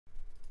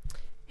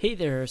Hey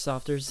there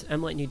Airsofters,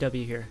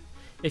 MLightningW here.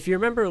 If you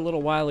remember a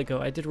little while ago,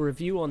 I did a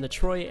review on the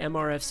Troy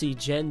MRFC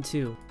Gen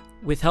 2.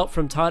 With help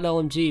from Todd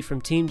LMG from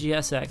Team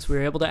GSX, we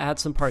were able to add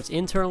some parts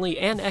internally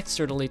and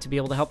externally to be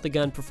able to help the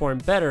gun perform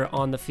better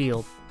on the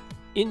field.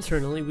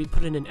 Internally, we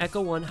put in an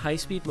Echo1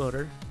 high-speed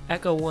motor,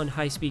 Echo1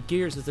 high-speed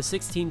gears with a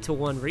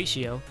 16:1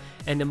 ratio,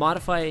 and a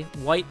modified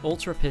white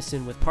ultra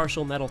piston with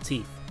partial metal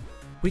teeth.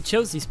 We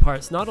chose these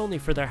parts not only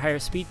for their higher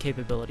speed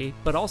capability,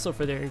 but also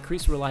for their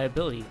increased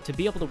reliability to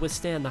be able to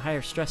withstand the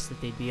higher stress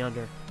that they'd be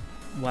under.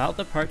 While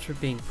the parts were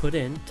being put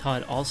in,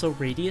 Todd also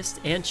radiused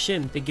and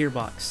shimmed the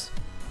gearbox.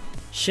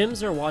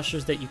 Shims are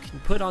washers that you can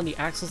put on the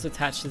axles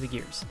attached to the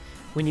gears.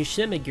 When you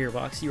shim a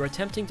gearbox, you are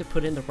attempting to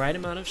put in the right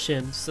amount of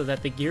shims so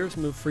that the gears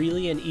move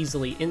freely and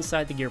easily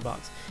inside the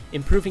gearbox,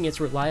 improving its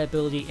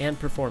reliability and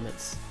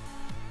performance.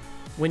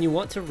 When you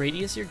want to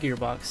radius your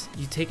gearbox,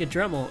 you take a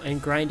Dremel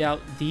and grind out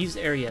these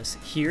areas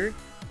here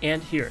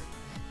and here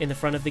in the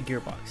front of the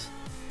gearbox.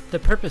 The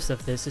purpose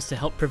of this is to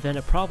help prevent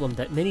a problem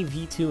that many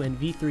V2 and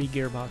V3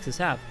 gearboxes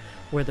have,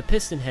 where the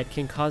piston head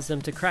can cause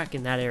them to crack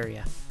in that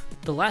area.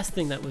 The last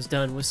thing that was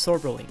done was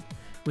sorbeling.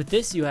 With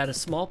this, you add a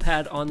small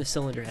pad on the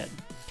cylinder head.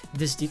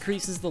 This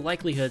decreases the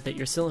likelihood that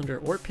your cylinder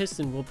or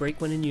piston will break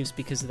when in use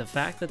because of the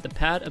fact that the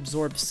pad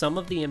absorbs some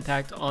of the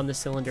impact on the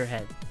cylinder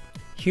head.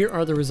 Here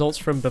are the results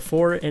from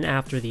before and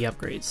after the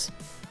upgrades.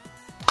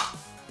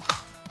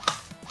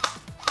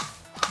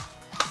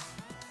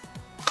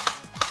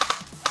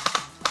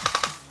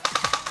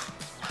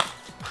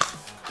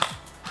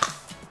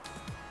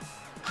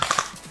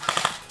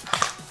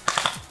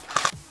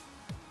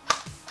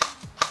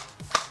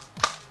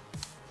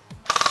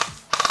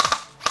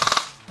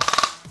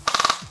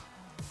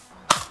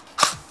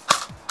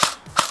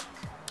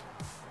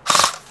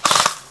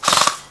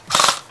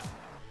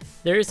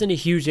 There isn't a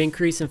huge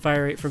increase in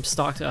fire rate from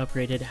stock to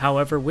upgraded,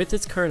 however with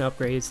its current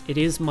upgrades, it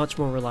is much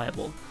more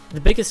reliable.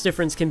 The biggest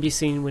difference can be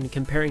seen when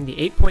comparing the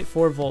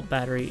 8.4 volt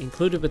battery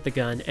included with the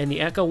gun and the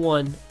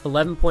Echo1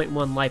 11.1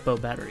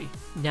 LiPo battery.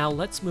 Now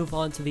let's move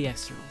on to the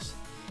externals.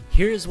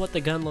 Here is what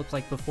the gun looked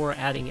like before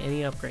adding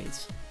any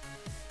upgrades.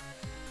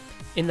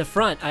 In the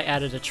front, I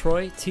added a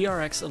Troy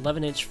TRX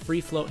 11-inch free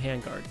float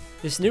handguard.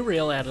 This new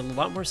rail added a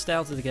lot more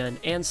style to the gun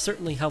and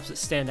certainly helps it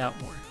stand out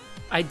more.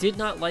 I did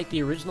not like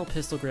the original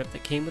pistol grip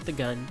that came with the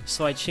gun,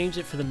 so I changed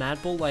it for the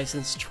Mad Bull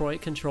licensed Troy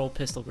Control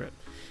pistol grip.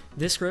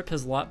 This grip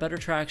has a lot better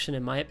traction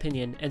in my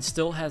opinion and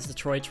still has the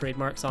Troy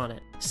trademarks on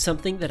it.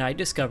 Something that I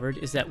discovered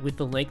is that with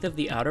the length of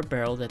the outer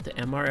barrel that the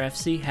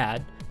MRFC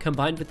had,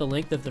 combined with the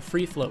length of the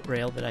free float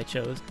rail that I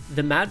chose,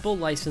 the Mad Bull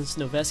licensed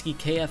Noveske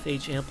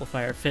KFH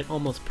amplifier fit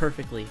almost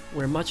perfectly,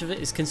 where much of it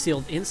is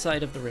concealed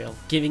inside of the rail,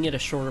 giving it a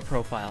shorter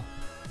profile.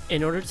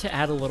 In order to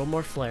add a little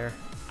more flair,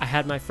 I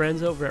had my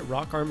friends over at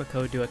Rock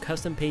Armaco do a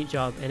custom paint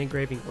job and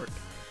engraving work.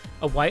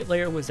 A white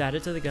layer was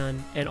added to the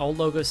gun, and all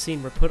logos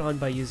seen were put on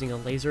by using a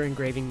laser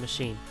engraving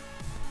machine.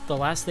 The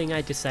last thing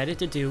I decided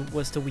to do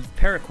was to weave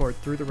paracord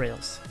through the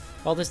rails.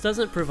 While this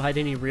doesn't provide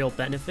any real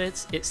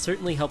benefits, it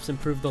certainly helps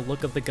improve the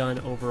look of the gun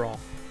overall.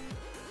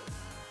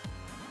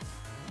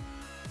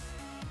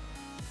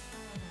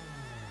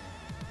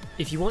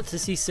 If you want to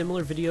see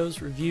similar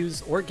videos,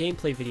 reviews, or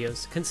gameplay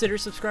videos, consider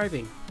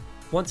subscribing.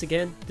 Once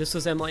again, this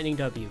was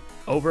MLightningW.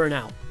 Over and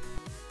out.